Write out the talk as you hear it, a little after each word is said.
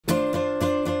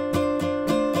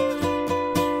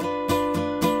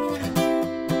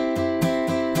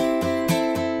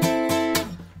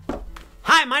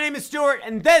Stuart,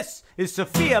 and this is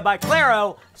Sofia by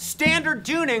Clairo, standard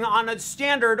tuning on a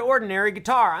standard ordinary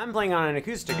guitar. I'm playing on an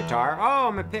acoustic guitar. Oh,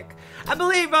 I'm a pick. I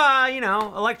believe, you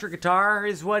know, electric guitar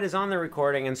is what is on the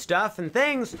recording and stuff and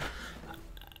things.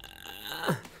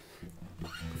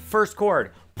 First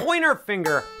chord, pointer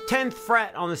finger, 10th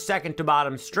fret on the second to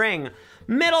bottom string.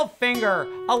 Middle finger,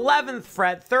 11th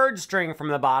fret, 3rd string from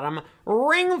the bottom.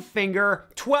 Ring finger,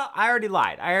 12th, I already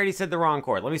lied. I already said the wrong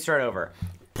chord. Let me start over.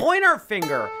 Pointer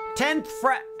finger, 10th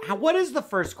fret. What is the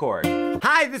first chord?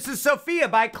 Hi, this is Sofia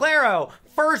by Clairo.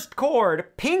 First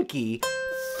chord, pinky,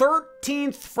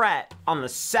 13th fret on the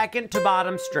second to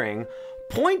bottom string.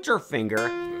 Pointer finger,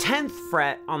 10th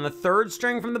fret on the 3rd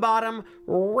string from the bottom.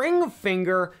 Ring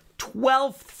finger,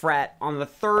 12th fret on the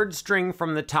 3rd string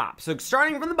from the top. So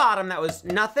starting from the bottom, that was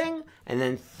nothing, and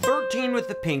then 13 with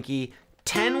the pinky,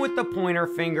 10 with the pointer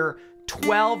finger,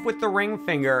 12 with the ring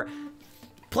finger.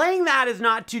 Playing that is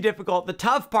not too difficult. The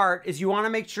tough part is you want to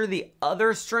make sure the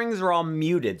other strings are all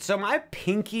muted. So my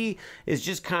pinky is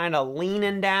just kind of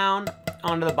leaning down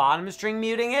onto the bottom string,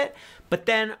 muting it. But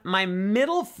then my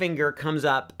middle finger comes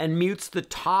up and mutes the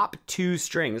top 2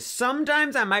 strings.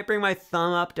 Sometimes I might bring my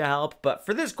thumb up to help, but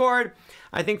for this chord,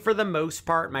 I think for the most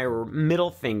part, my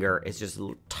middle finger is just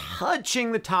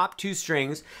touching the top 2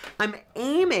 strings. I'm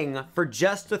aiming for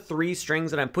just the 3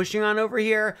 strings that I'm pushing on over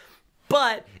here,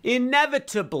 but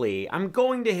inevitably, I'm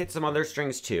going to hit some other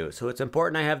strings too. So it's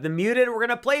important I have them muted. We're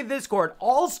gonna play this chord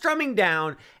all strumming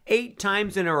down 8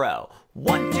 times in a row.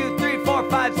 1, 2, 3, 4,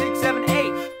 5, 6, 7,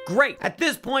 8. Great. At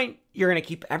this point, you're gonna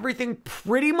keep everything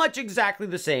pretty much exactly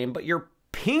the same, but your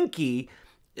pinky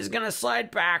is gonna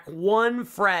slide back 1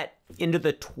 fret into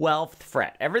the 12th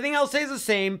fret. Everything else stays the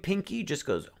same. Pinky just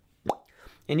goes,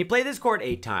 and you play this chord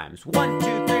 8 times. 1,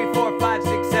 2, 3, 4, 5,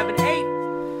 6, 7, 8.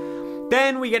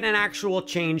 Then we get an actual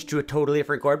change to a totally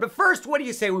different chord. But first, what do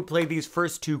you say we play these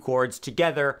first 2 chords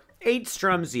together, 8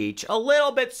 strums each, a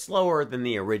little bit slower than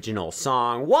the original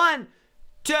song. 1,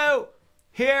 2,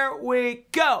 here we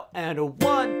go. And a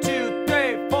 1, 2,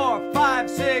 3, 4, 5,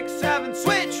 6, 7,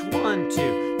 switch. 1,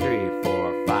 2, 3,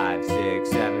 4, 5, 6,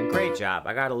 7. Great job.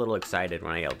 I got a little excited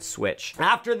when I yelled switch.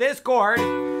 After this chord,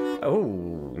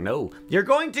 oh no, you're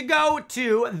going to go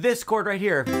to this chord right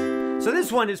here. So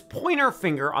this one is pointer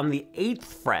finger on the 8th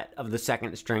fret of the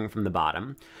 2nd string from the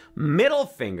bottom, middle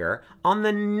finger on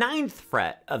the 9th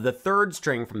fret of the 3rd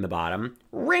string from the bottom,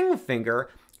 ring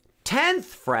finger, 10th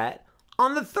fret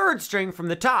on the 3rd string from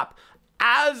the top.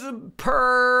 As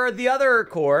per the other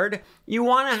chord, you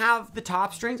want to have the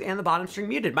top strings and the bottom string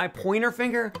muted. My pointer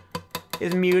finger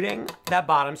is muting that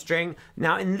bottom string.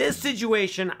 Now in this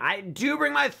situation, I do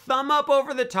bring my thumb up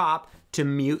over the top to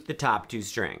mute the top 2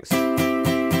 strings.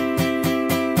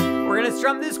 We're gonna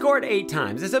strum this chord 8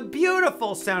 times. It's a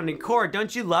beautiful sounding chord,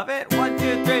 don't you love it? 1,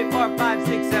 2, 3, 4, 5,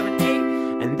 6, 7,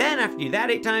 8. And then after you do that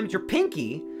 8 times, your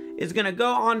pinky is gonna go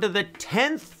onto the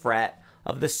 10th fret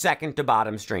of the 2nd to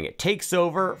bottom string. It takes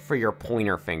over for your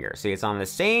pointer finger. See, it's on the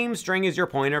same string as your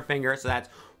pointer finger, so that's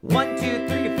 1, 2,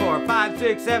 3, 4, 5,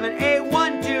 6, 7, 8.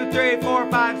 1, 2, 3, 4,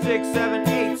 5, 6, 7,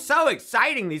 8. So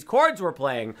exciting, these chords we're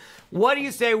playing. What do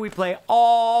you say we play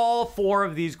all 4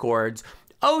 of these chords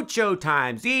 8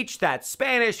 times each? That's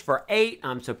Spanish for 8.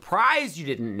 I'm surprised you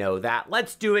didn't know that.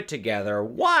 Let's do it together.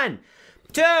 1,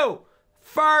 2,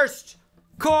 first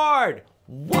chord.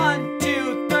 1,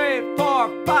 2, 3,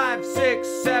 4, 5, 6,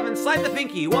 7. Slide the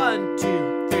pinky. 1,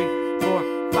 2, 3,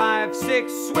 4, 5,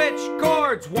 6. Switch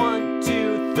chords. 1,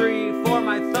 2, 3, 4.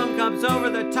 My thumb comes over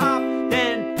the top,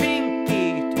 then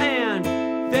pinky, and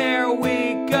there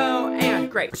we go.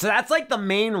 Great. So that's like the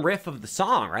main riff of the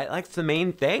song, right? Like it's the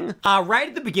main thing. Right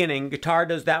at the beginning, guitar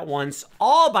does that once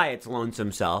all by its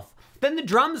lonesome self. Then the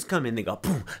drums come in, they go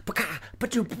boom, ba-ka,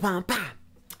 ba-doom, ba-bam, ba.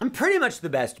 I'm pretty much the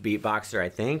best beatboxer, I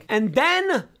think. And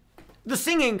then the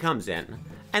singing comes in,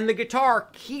 and the guitar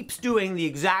keeps doing the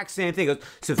exact same thing. It goes,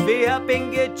 Sofia,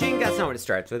 binga, ching. That's not what it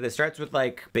starts with. It starts with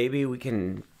like, baby, we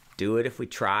can do it if we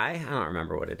try. I don't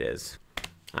remember what it is.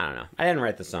 I don't know. I didn't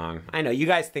write the song. I know, you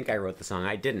guys think I wrote the song.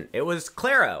 I didn't. It was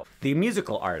Clairo, the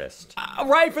musical artist.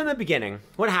 Right from the beginning,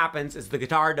 what happens is the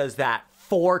guitar does that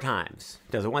 4 times.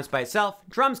 Does it once by itself,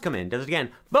 drums come in, does it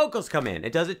again, vocals come in,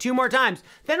 it does it 2 more times.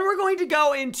 Then we're going to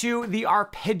go into the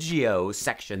arpeggio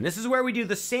section. This is where we do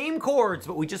the same chords,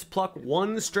 but we just pluck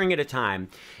 1 string at a time.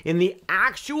 In the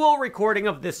actual recording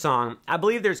of this song, I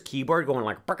believe there's keyboard going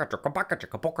like, but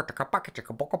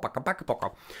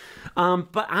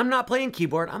I'm not playing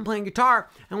keyboard, I'm playing guitar.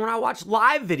 And when I watch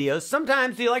live videos,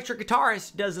 sometimes the electric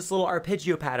guitarist does this little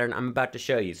arpeggio pattern I'm about to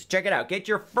show you. So check it out, get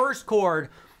your first chord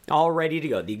all ready to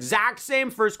go. The exact same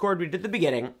first chord we did at the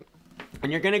beginning,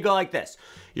 and you're gonna go like this.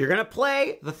 You're gonna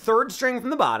play the 3rd string from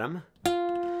the bottom,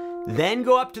 then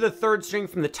go up to the third string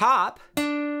from the top,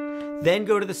 then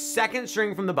go to the second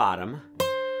string from the bottom,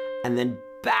 and then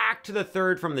back to the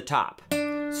third from the top.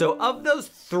 So of those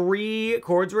 3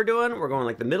 chords we're doing, we're going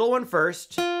like the middle one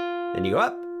first, then you go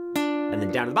up, and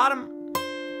then down to the bottom,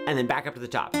 and then back up to the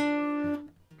top.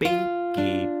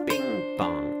 Binky, bing,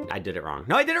 bong. I did it wrong.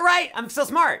 No, I did it right. I'm still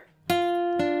smart.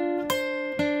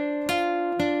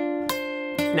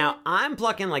 Now, I'm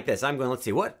plucking like this. I'm going, let's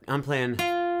see, what? I'm playing.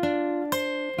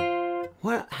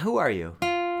 What? Who are you?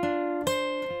 I'm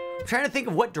trying to think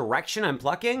of what direction I'm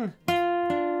plucking.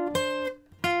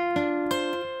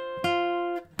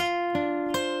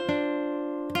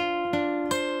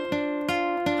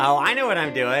 Oh, I know what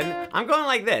I'm doing. I'm going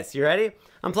like this. You ready?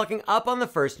 I'm plucking up on the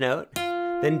first note,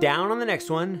 then down on the next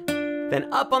one,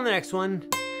 then up on the next one,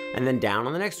 and then down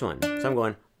on the next one. So I'm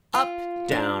going up,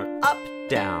 down, up,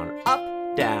 down, up,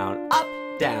 down, up,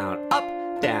 down, up,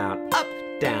 down, up,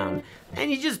 down.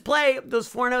 And you just play those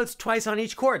 4 notes twice on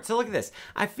each chord. So look at this.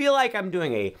 I feel like I'm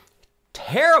doing a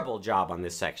terrible job on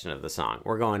this section of the song.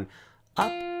 We're going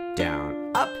up,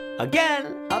 down, up,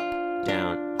 again, up,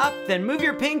 down, up. Then move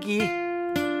your pinky.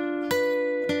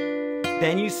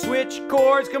 Then you switch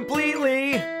chords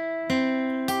completely.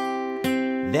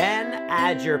 Then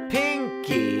add your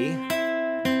pinky.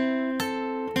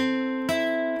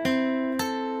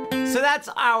 So that's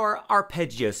our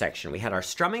arpeggio section. We had our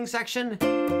strumming section,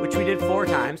 which we did 4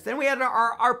 times. Then we had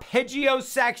our arpeggio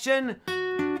section.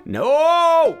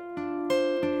 No!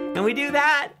 And we do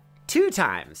that 2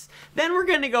 times. Then we're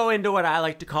gonna go into what I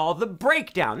like to call the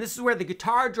breakdown. This is where the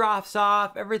guitar drops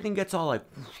off, everything gets all like,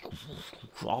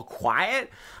 all quiet.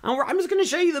 And I'm just gonna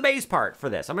show you the bass part for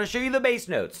this. I'm gonna show you the bass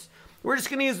notes. We're just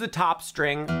gonna use the top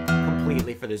string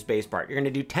completely for this bass part. You're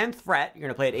gonna do 10th fret, you're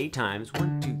gonna play it 8 times.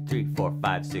 1, 2, 3, 4,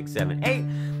 5, 6, 7, 8.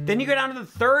 Then you go down to the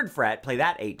 3rd fret, play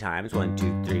that 8 times. 1,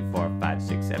 2, 3, 4, 5,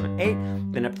 6, 7, 8.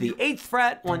 Then up to the 8th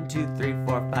fret, 1, 2, 3,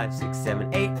 4, 5, 6,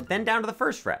 7, 8. Then down to the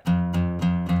 1st fret.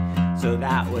 So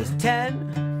that was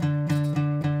 10,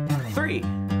 3,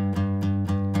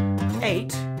 8,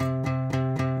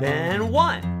 then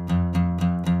 1.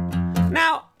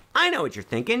 Now, I know what you're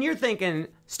thinking. You're thinking,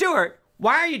 Stuart,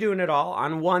 why are you doing it all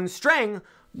on 1 string?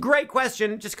 Great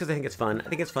question, just because I think it's fun. I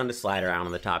think it's fun to slide around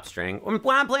on the top string. When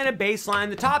I'm playing a bass line,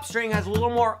 the top string has a little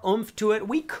more oomph to it.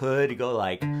 We could go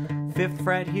like 5th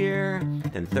fret here,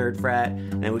 then 3rd fret,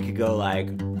 and then we could go like,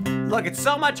 look, it's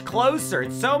so much closer,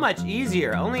 it's so much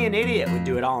easier. Only an idiot would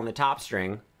do it all on the top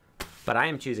string. But I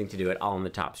am choosing to do it all on the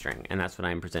top string, and that's what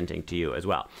I'm presenting to you as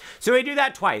well. So we do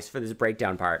that twice for this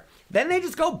breakdown part. Then they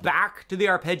just go back to the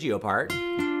arpeggio part.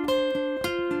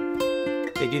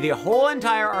 They do the whole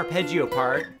entire arpeggio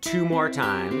part 2 more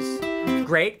times.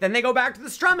 Great, then they go back to the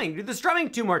strumming, do the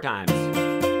strumming 2 more times.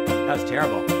 That was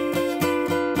terrible.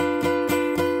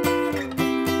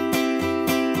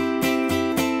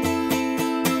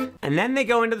 And then they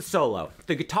go into the solo,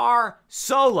 the guitar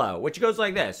solo, which goes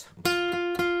like this.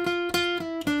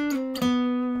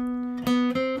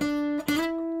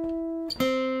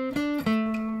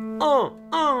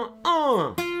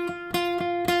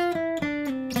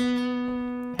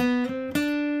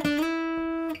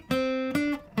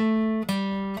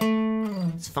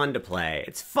 It's fun to play.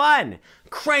 It's fun.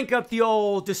 Crank up the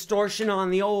old distortion on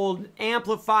the old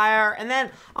amplifier, and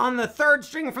then on the 3rd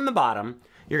string from the bottom,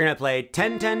 you're gonna play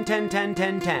 10, 10, 10, 10,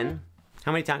 10, 10.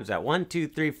 How many times is that? 1, 2,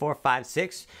 3, 4, 5,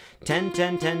 6, 10,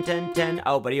 10, 10, 10, 10.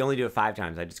 Oh, but you only do it 5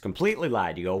 times. I just completely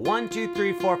lied. You go 1, 2,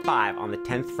 3, 4, 5 on the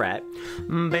 10th fret.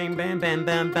 Bam, bam, bam,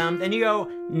 bam, bam. Then you go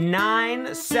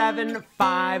 9, 7,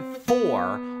 5,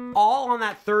 4, all on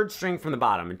that 3rd string from the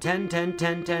bottom. 10, 10,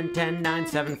 10, 10, 10, 9,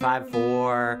 7, 5,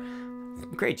 4.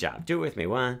 Great job. Do it with me.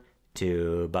 1,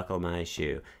 2, buckle my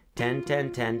shoe. 10,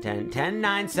 10, 10, 10, 10,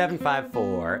 9, 7, 5,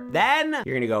 4. Then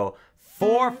you're gonna go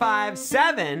 4, 5,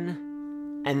 7.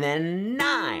 And then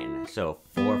 9. So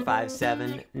 4, 5,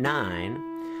 7,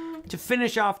 9. To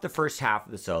finish off the first half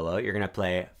of the solo, you're gonna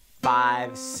play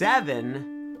 5,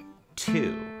 7,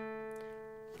 2.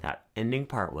 That ending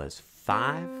part was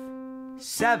 5,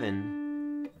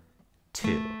 7,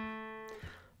 2.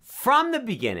 From the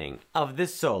beginning of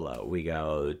this solo, we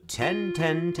go 10,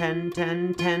 10, 10,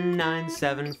 10, 10, 9,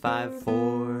 7, 5,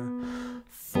 4,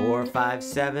 4, 5,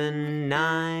 7,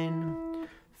 9,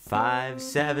 5,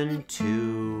 7,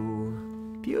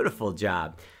 2. Beautiful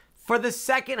job. For the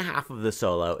second half of the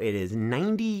solo, it is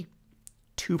 92%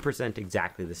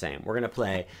 exactly the same. We're gonna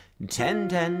play 10,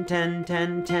 10, 10,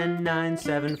 10, 10, 9,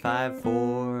 7, 5,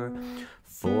 4,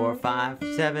 4, 5,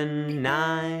 7,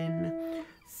 9,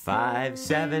 5,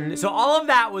 7. So all of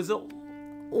that was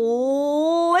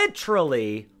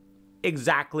literally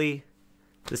exactly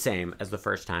the same as the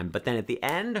first time. But then at the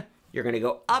end, you're gonna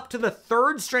go up to the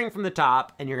third string from the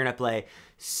top, and you're gonna play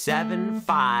 7,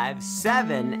 5,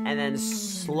 7, and then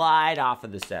slide off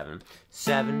of the 7.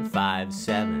 7, 5,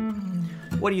 7.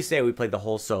 What do you say we play the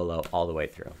whole solo all the way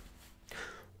through?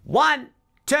 1,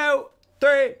 2,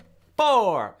 3,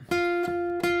 4.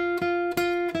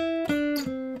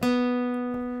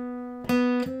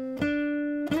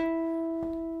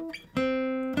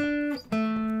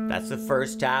 That's the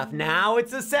first half. Now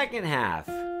it's the second half.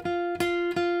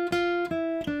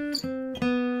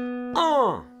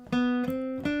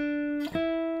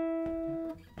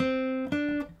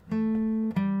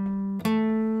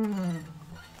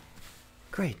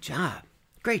 Great job.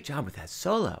 Great job with that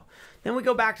solo. Then we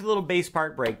go back to the little bass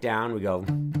part breakdown. We go.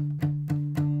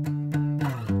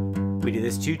 We do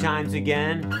this 2 times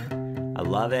again. I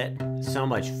love it. So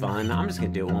much fun. I'm just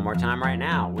going to do it one more time right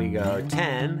now. We go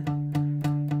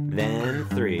 10, then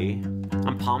 3.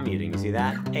 I'm palm muting. You see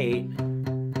that? 8,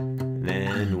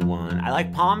 then 1. I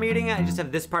like palm muting it. I just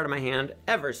have this part of my hand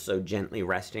ever so gently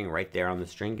resting right there on the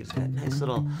string. Gives that nice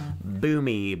little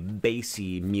boomy,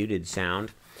 bassy, muted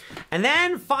sound. And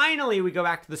then finally we go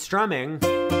back to the strumming,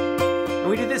 and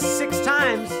we do this 6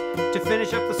 times to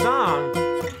finish up the song.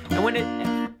 And when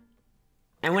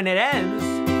it ends,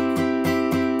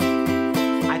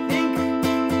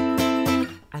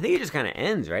 I think it just kind of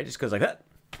ends, right? Just goes like that.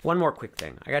 One more quick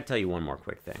thing. I gotta tell you one more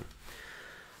quick thing.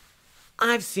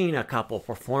 I've seen a couple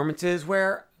performances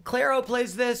where Clairo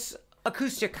plays this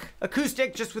acoustic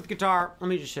just with guitar. Let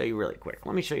me just show you really quick.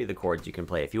 Let me show you the chords you can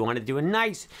play if you want to do a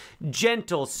nice,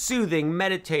 gentle, soothing,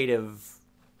 meditative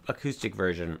acoustic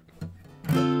version.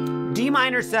 D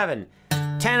minor 7,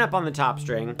 10 up on the top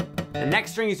string. The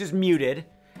next string is just muted,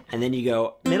 and then you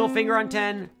go middle finger on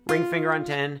 10, ring finger on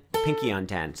 10, pinky on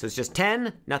 10. So it's just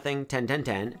 10, nothing, 10, 10,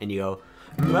 10, and you go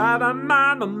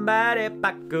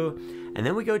and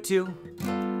then we go to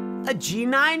a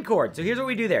G9 chord. So here's what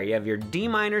we do there. You have your D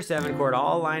minor 7 chord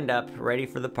all lined up, ready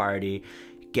for the party.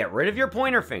 Get rid of your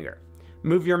pointer finger.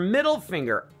 Move your middle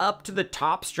finger up to the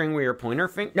top string where your pointer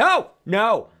finger,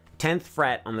 no, 10th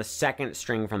fret on the 2nd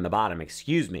string from the bottom,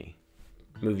 excuse me.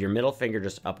 Move your middle finger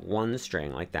just up 1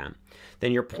 string like that.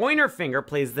 Then your pointer finger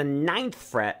plays the 9th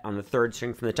fret on the 3rd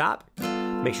string from the top.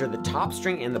 Make sure the top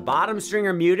string and the bottom string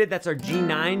are muted. That's our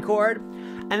G9 chord.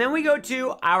 And then we go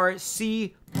to our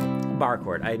C bar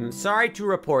chord. I'm sorry to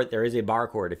report there is a bar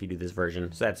chord if you do this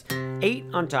version. So that's 8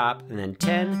 on top, and then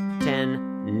 10,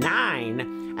 10, 9.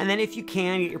 And then if you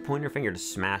can, get your pointer finger to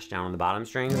smash down on the bottom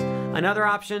strings. Another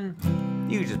option,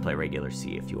 you can just play regular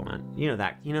C if you want. You know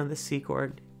that, you know the C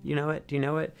chord? You know it? Do you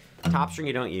know it? Top string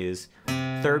you don't use.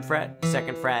 3rd fret,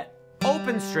 2nd fret,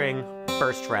 open string,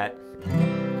 1st fret,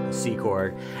 C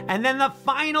chord. And then the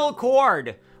final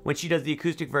chord, when she does the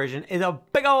acoustic version, is a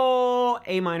big ol'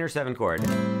 A minor 7 chord.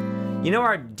 You know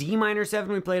our D minor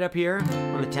 7 we played up here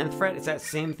on the 10th fret? It's that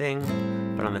same thing,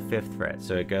 but on the 5th fret.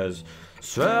 So it goes,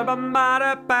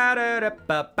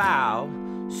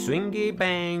 swingy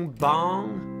bang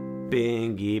bong,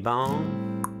 bingy bong.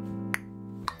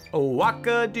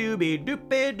 Waka doobie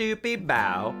doopie doopie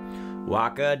bow.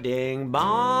 Waka ding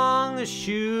bong,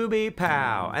 shooby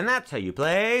pow. And that's how you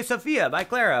play Sofia by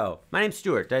Clairo. My name's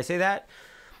Stuart. Did I say that?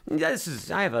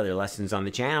 I have other lessons on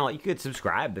the channel. You could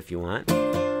subscribe if you want.